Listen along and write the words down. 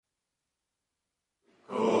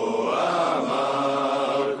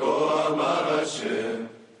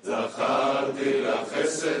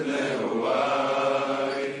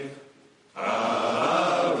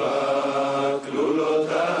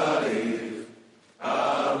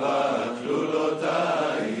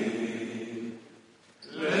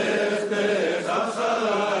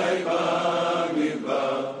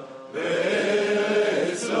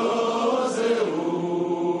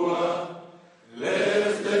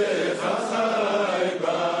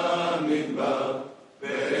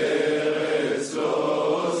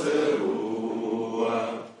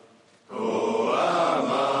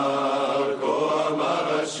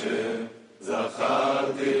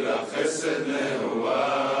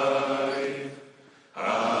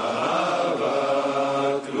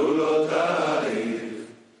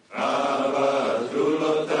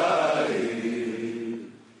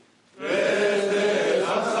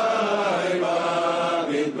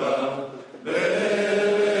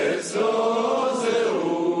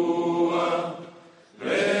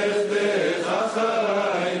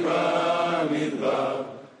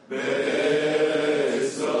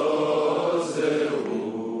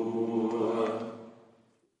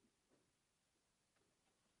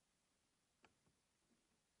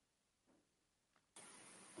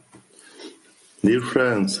Dear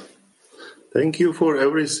friends, thank you for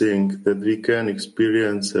everything that we can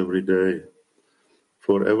experience every day,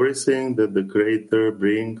 for everything that the Creator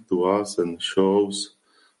brings to us and shows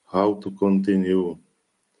how to continue.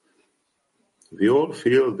 We all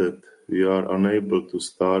feel that we are unable to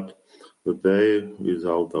start the day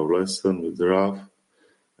without our lesson with Rav,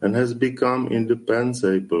 and has become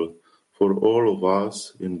indispensable for all of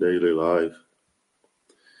us in daily life.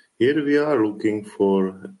 Here we are looking for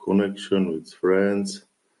a connection with friends,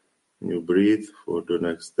 new breath for the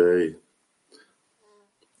next day.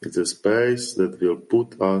 It's a space that will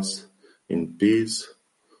put us in peace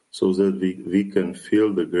so that we can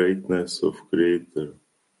feel the greatness of Creator.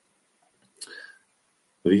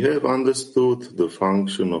 We have understood the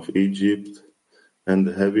function of Egypt and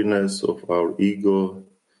the heaviness of our ego,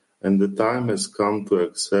 and the time has come to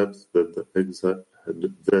accept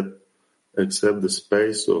accept the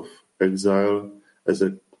space of exile as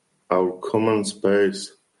our common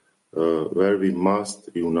space where we must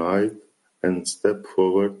unite and step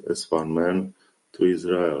forward as one man to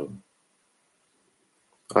Israel.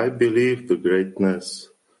 I believe the greatness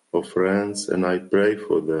of friends and I pray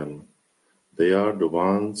for them. They are the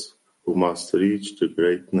ones who must reach the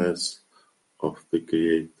greatness of the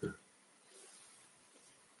Creator.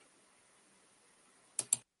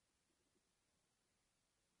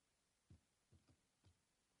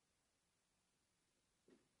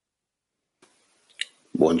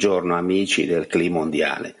 Buongiorno amici del Clima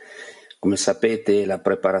Mondiale. Come sapete, la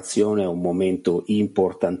preparazione è un momento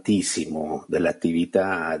importantissimo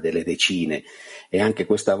dell'attività delle decine e anche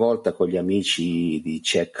questa volta con gli amici di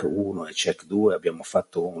Check 1 e Check 2 abbiamo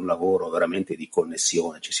fatto un lavoro veramente di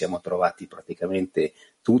connessione. Ci siamo trovati praticamente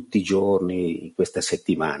tutti i giorni in questa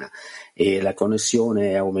settimana e la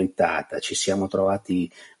connessione è aumentata. Ci siamo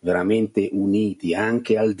trovati veramente uniti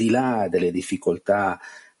anche al di là delle difficoltà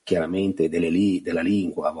chiaramente della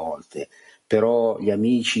lingua a volte, però gli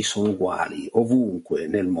amici sono uguali ovunque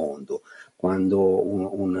nel mondo. Quando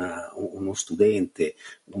uno studente,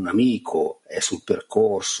 un amico è sul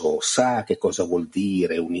percorso, sa che cosa vuol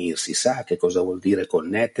dire unirsi, sa che cosa vuol dire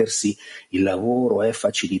connettersi, il lavoro è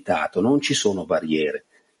facilitato, non ci sono barriere.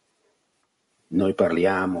 Noi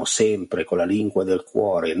parliamo sempre con la lingua del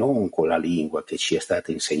cuore, non con la lingua che ci è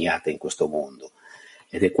stata insegnata in questo mondo.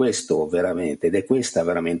 Ed è questa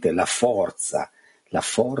veramente la forza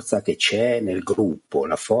che c'è nel gruppo,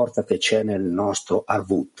 la forza che c'è nel nostro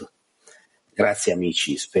Arvut. Grazie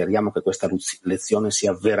amici, speriamo che questa lezione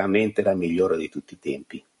sia veramente la migliore di tutti i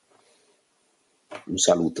tempi. Un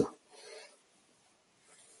saluto.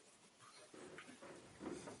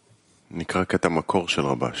 נקרא קטע מקור של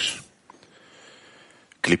רבש.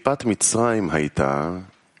 קליפת מצרים הייתה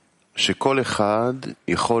שכל אחד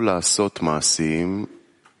יכול לעשות מעשים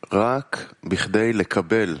רק בכדי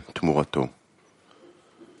לקבל תמורתו.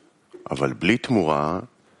 אבל בלי תמורה,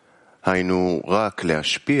 היינו רק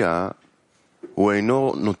להשפיע, הוא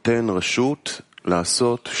אינו נותן רשות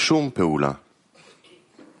לעשות שום פעולה.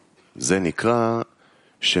 זה נקרא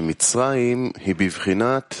שמצרים היא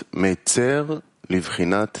בבחינת מצר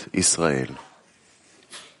לבחינת ישראל.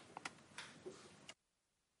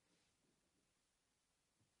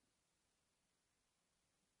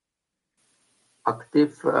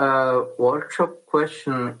 Active workshop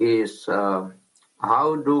question is how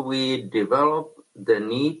do we develop the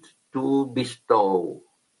need to bestow?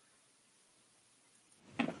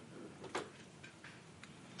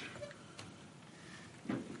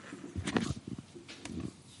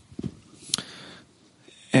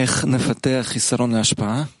 איך נפתח חיסרון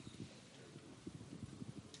להשפעה?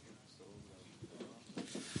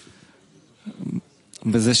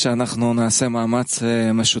 בזה שאנחנו נעשה מאמץ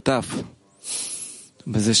משותף.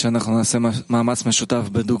 בזה שאנחנו נעשה מאמץ משותף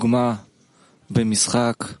בדוגמה,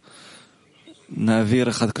 במשחק, נעביר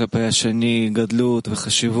אחד כלפי השני גדלות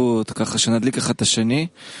וחשיבות, ככה שנדליק אחד את השני,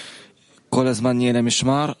 כל הזמן נהיה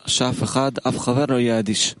למשמר, שאף אחד, אף חבר לא יהיה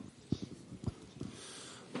אדיש.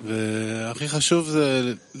 והכי חשוב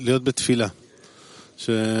זה להיות בתפילה.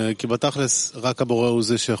 כי בתכלס רק הבורא הוא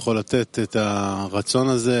זה שיכול לתת את הרצון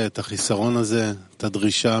הזה, את החיסרון הזה, את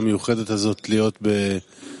הדרישה המיוחדת הזאת להיות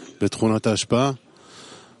בתכונות ההשפעה.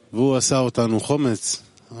 והוא עשה אותנו חומץ,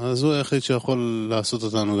 אז הוא היחיד שיכול לעשות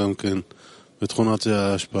אותנו גם כן בתכונות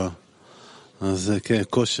ההשפעה. אז זה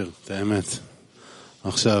כושר, את האמת.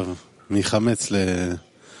 עכשיו, מחמץ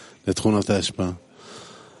לתכונות ההשפעה.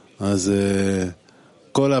 אז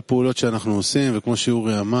כל הפעולות שאנחנו עושים, וכמו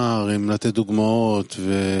שאורי אמר, אם לתת דוגמאות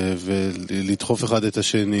ולדחוף אחד את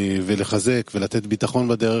השני ולחזק ולתת ביטחון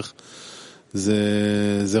בדרך,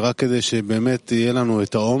 זה רק כדי שבאמת יהיה לנו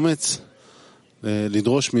את האומץ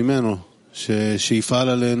לדרוש ממנו שיפעל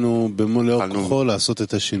עלינו במלוא כוחו לעשות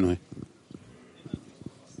את השינוי.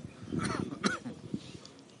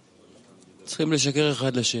 צריכים לשקר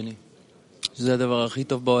אחד לשני. שזה הדבר הכי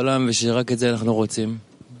טוב בעולם ושרק את זה אנחנו רוצים.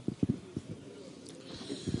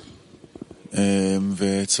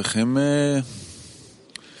 וצריכים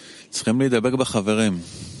להידבק בחברים.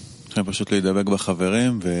 צריכים פשוט להידבק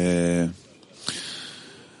בחברים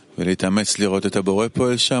ולהתאמץ לראות את הבורא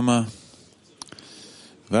פועל שם.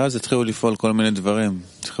 ואז התחילו לפעול כל מיני דברים.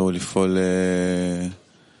 התחילו לפעול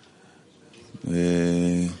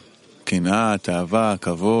קנאה, תאווה,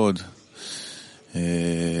 כבוד,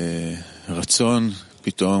 רצון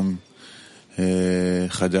פתאום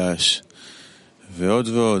חדש. ועוד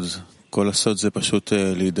ועוד. כל הסוד זה פשוט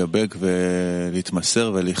להידבק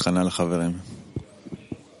ולהתמסר ולהיכנע לחברים.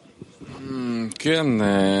 כן,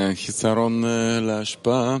 חיסרון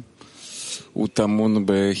להשפעה הוא טמון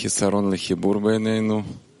בחיסרון לחיבור בינינו,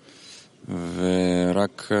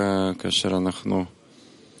 ורק כאשר אנחנו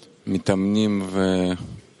מתאמנים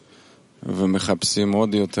ומחפשים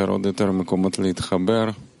עוד יותר מקומות להתחבר,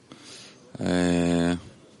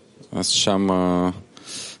 אז שם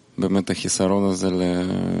באמת החיסרון הזה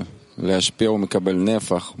להשפיע הוא מקבל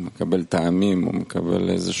נפח, הוא מקבל טעמים, הוא מקבל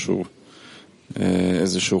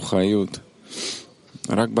איזשהו חיות.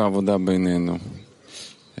 רק בעבודה בינינו.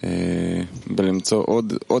 בלמצוא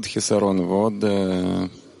עוד חיסרון ועוד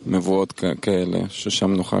מבואות כאלה,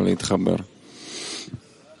 ששם נוכל להתחבר.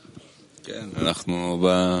 כן, אנחנו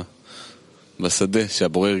בשדה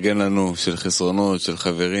שהבורא ארגן לנו, של חסרונות, של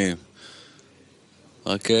חברים.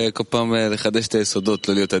 רק כל פעם לחדש את היסודות,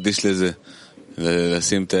 לא להיות אדיש לזה.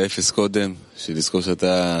 לשים את האפס קודם, שלזכור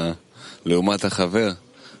שאתה לעומת החבר,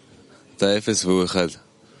 אתה אפס והוא אחד.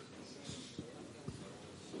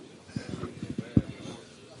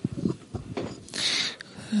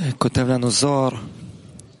 כותב לנו זוהר,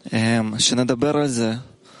 שנדבר על זה,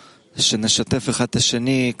 שנשתף אחד את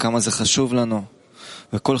השני, כמה זה חשוב לנו,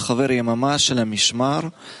 וכל חבר יהיה ממש על המשמר,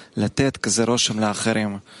 לתת כזה רושם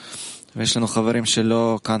לאחרים. ויש לנו חברים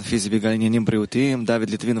שלא כאן פיזי בגלל עניינים בריאותיים. דוד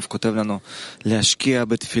ליטבינוב כותב לנו להשקיע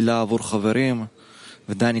בתפילה עבור חברים,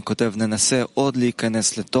 ודני כותב ננסה עוד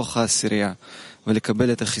להיכנס לתוך העשירייה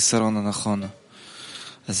ולקבל את החיסרון הנכון.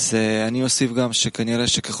 אז אני אוסיף גם שכנראה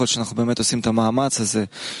שככל שאנחנו באמת עושים את המאמץ הזה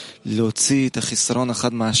להוציא את החיסרון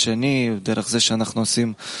אחד מהשני, דרך זה שאנחנו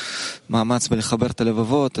עושים מאמץ בלחבר את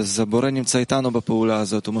הלבבות, אז הבורא נמצא איתנו בפעולה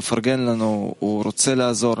הזאת, הוא מפרגן לנו, הוא רוצה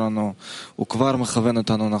לעזור לנו, הוא כבר מכוון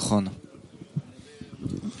אותנו נכון.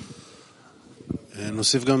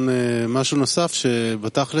 נוסיף גם משהו נוסף,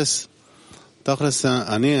 שבתכלס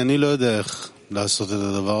אני לא יודע איך לעשות את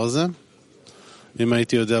הדבר הזה. אם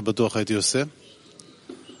הייתי יודע, בטוח הייתי עושה.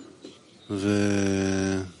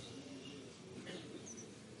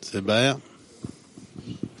 זה בעיה.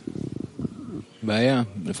 בעיה,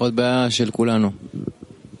 לפחות בעיה של כולנו.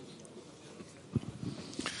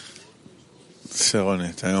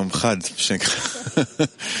 שרונת, היום חד,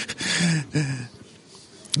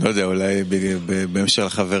 לא יודע, אולי בהמשך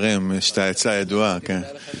לחברים יש את העצה הידועה, כן?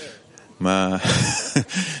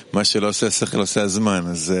 מה שלא עושה השכל עושה הזמן,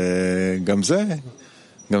 אז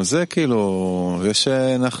גם זה כאילו,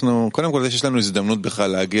 קודם כל יש לנו הזדמנות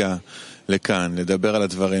בכלל להגיע לכאן, לדבר על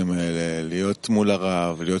הדברים האלה, להיות מול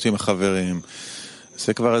הרב, להיות עם החברים.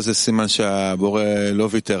 זה כבר איזה סימן שהבורא לא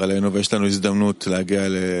ויתר עלינו, ויש לנו הזדמנות להגיע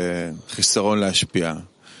לחיסרון להשפיע.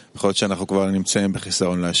 יכול להיות שאנחנו כבר נמצאים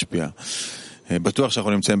בחיסרון להשפיע. בטוח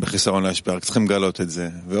שאנחנו נמצאים בחיסרון להשפיע, רק צריכים לגלות את זה.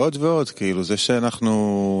 ועוד ועוד, כאילו, זה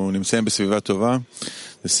שאנחנו נמצאים בסביבה טובה,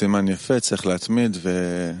 זה סימן יפה, צריך להתמיד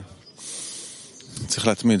צריך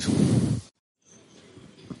להתמיד.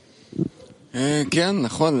 כן,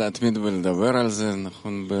 נכון, להתמיד ולדבר על זה,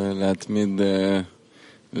 נכון, להתמיד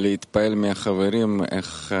להתפעל מהחברים,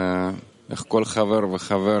 איך כל חבר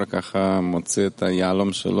וחבר ככה מוצא את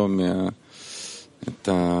היעלום שלו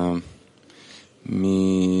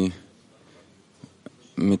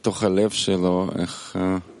מתוך הלב שלו,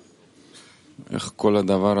 איך כל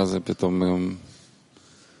הדבר הזה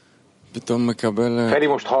פתאום מקבל... Feri,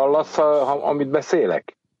 most hallasz, amit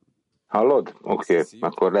beszélek? Hallod? Oké,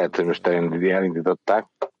 akkor lehet, hogy most elindították.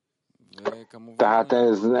 Tehát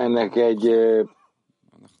ennek egy...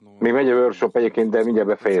 Még megy a workshop egyébként, de mindjárt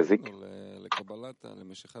befejezik.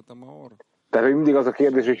 Tehát hogy mindig az a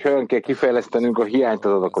kérdés, hogy hogyan kell kifejlesztenünk a hiányt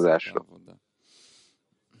az adakozásra.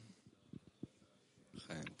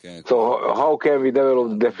 So how can we develop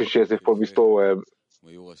the deficiency for bestow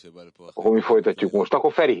Akkor mi folytatjuk most.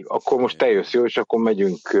 Akkor Feri, akkor most te jössz, jó? És akkor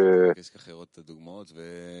megyünk...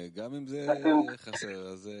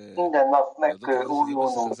 Minden nap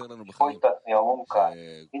megújulnunk, folytatni a munkát,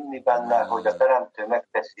 hinni benne, hogy a Teremtő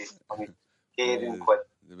megteszi, amit kérünk, vagy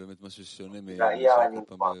rá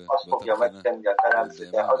hiányunk van. Azt fogja megtenni a Teremtő,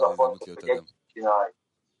 de az a fontos, hogy együtt csináljuk.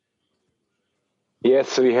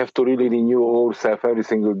 Yes, we have to really renew ourselves every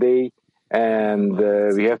single day, and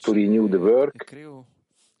we have to renew the work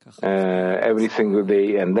every single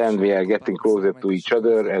day, and then we are getting closer to each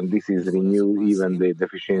other, and this is renew even the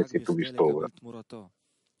deficiency to be stored.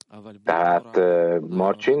 Tehát,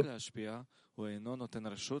 Marcin?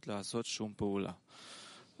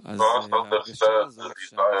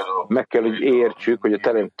 Meg kell, hogy értsük, hogy a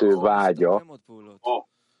Teremtő vágya,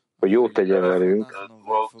 hogy jót tegyen velünk,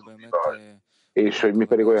 és hogy mi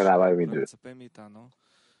pedig olyaná váljunk, mint ő.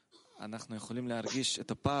 אנחנו יכולים להרגיש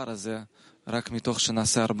את הפער הזה רק מתוך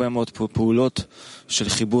שנעשה הרבה מאוד פעולות של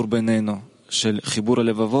חיבור בינינו, של חיבור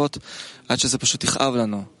הלבבות, עד שזה פשוט יכאב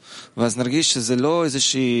לנו. ואז נרגיש שזה לא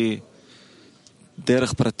איזושהי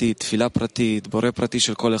דרך פרטית, תפילה פרטית, בורא פרטי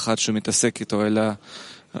של כל אחד שהוא מתעסק איתו, אלא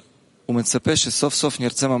הוא מצפה שסוף סוף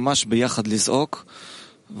נרצה ממש ביחד לזעוק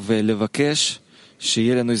ולבקש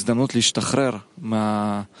שיהיה לנו הזדמנות להשתחרר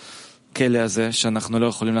מהכלא הזה, שאנחנו לא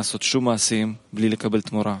יכולים לעשות שום מעשים בלי לקבל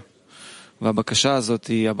תמורה. והבקשה הזאת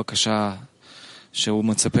היא הבקשה שהוא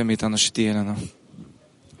מצפה מאיתנו שתהיה לנו.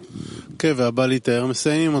 כן, והבא להתאר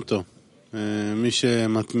מסיימים אותו. מי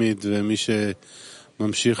שמתמיד ומי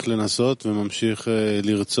שממשיך לנסות וממשיך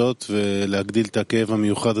לרצות ולהגדיל את הכאב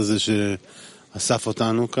המיוחד הזה שאסף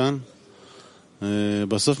אותנו כאן,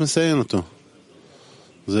 בסוף מסיים אותו.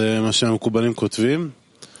 זה מה שהמקובלים כותבים,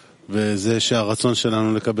 וזה שהרצון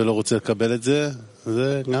שלנו לקבל לא רוצה לקבל את זה,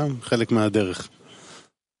 זה גם חלק מהדרך.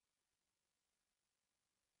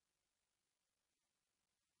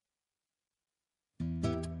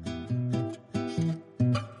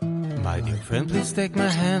 My dear friend, please take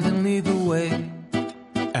my hand and lead the way,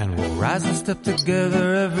 and we'll rise and step together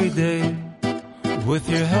every day. With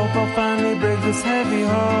your help I'll finally break this heavy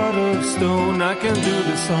heart of stone. I can do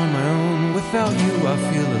this on my own. Without you I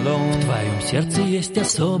feel alone. В твоем сердце есть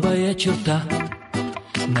особая черта,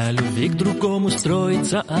 на любви к другому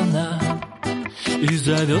строится она, и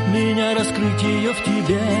зовет меня раскрыть ее в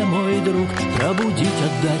тебе, мой друг, пробудить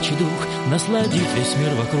отдачи дух, насладить весь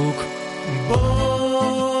мир вокруг.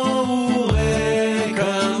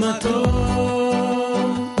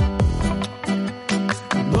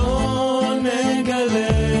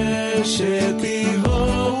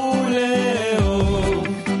 שתבואו לאור,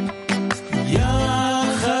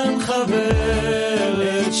 יחד חבר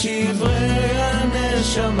את שברי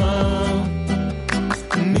הנשמה,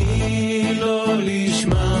 מי לא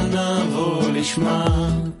לשמה נבוא לשמה.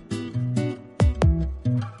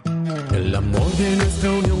 El amor de nuestra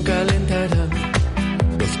unión calentará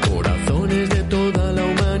los corazones de toda la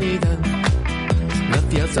humanidad.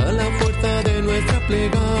 Gracias a la fuerza de nuestra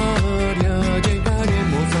plegaria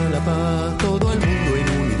llegaremos a la paz, todo el mundo en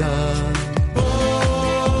unidad.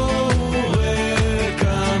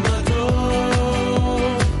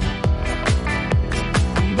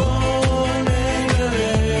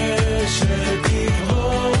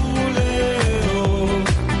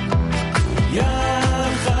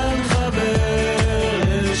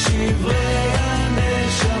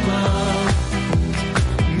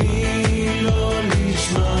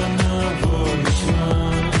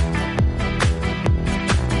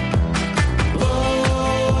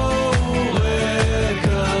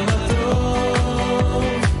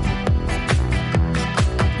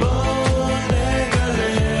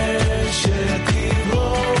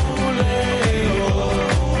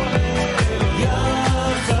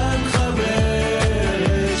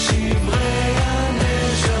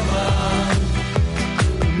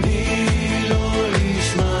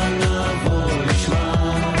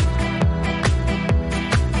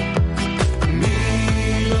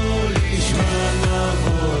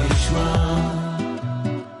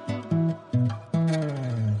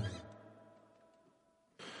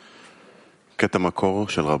 קטע מקור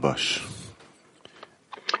של רבש.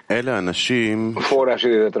 אלה אנשים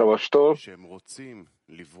שהם רוצים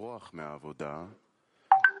לברוח מהעבודה,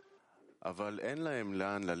 אבל אין להם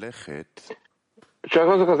לאן ללכת. Csak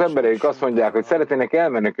azok az emberek azt mondják, hogy szeretnének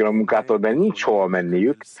elmenni a munkától, de nincs hova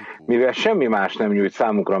menniük, mivel semmi más nem nyújt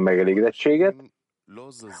számukra megelégedettséget.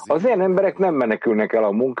 Az ilyen emberek nem menekülnek el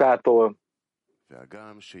a munkától,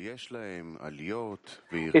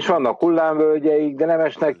 és vannak hullámvölgyeik, de nem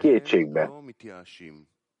esnek kétségbe.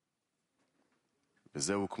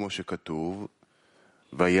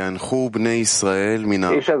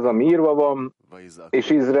 És ez ami írva van, és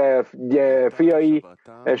Izrael fiai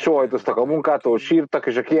sóhajtoztak a munkától, sírtak,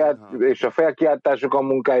 és a felkiáltásuk a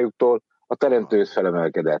munkájuktól a teremtőhöz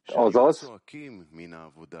felemelkedett. Azaz,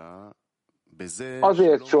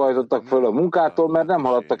 azért sóhajtottak föl a munkától, mert nem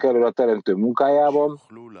haladtak elő a teremtő munkájában,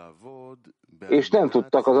 és nem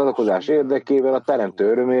tudtak az adakozás érdekében a teremtő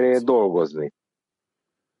öröméért dolgozni.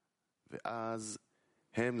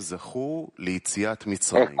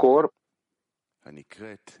 Ekkor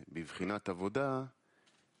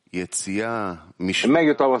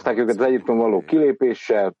megjutalmazták őket az Egyiptom való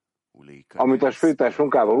kilépéssel, amit a spirituális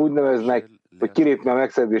munkával úgy neveznek, hogy kilépni a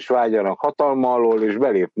megszerzés vágyának hatalma alól, és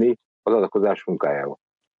belépni az adakozás munkájába.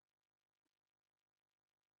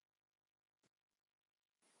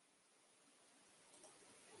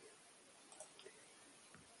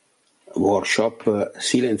 Workshop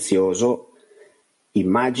silenzioso.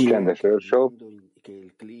 Immagina che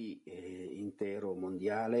il CLI intero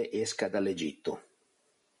mondiale esca dall'Egitto.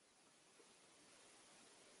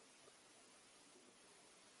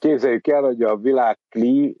 Képzeljük el, hogy a világ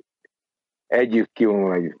CLI együtt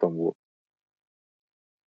kivonul Egyiptomból.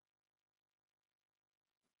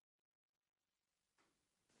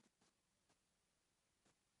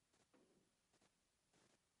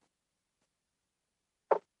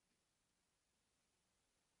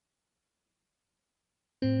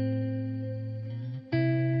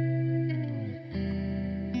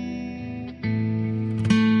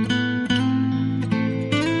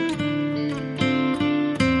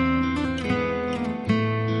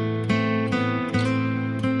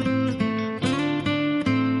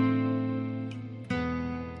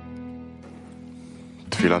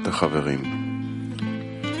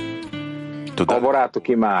 A barátok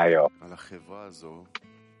imája.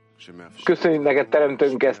 Köszönjük neked,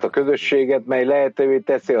 teremtőnk, ezt a közösséget, mely lehetővé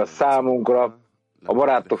teszi a számunkra a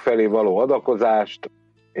barátok felé való adakozást,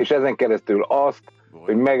 és ezen keresztül azt,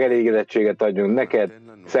 hogy megelégedettséget adjunk neked,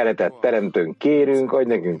 szeretett teremtőnk, kérünk, adj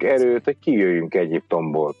nekünk erőt, hogy kijöjjünk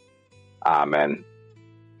Egyiptomból. Ámen.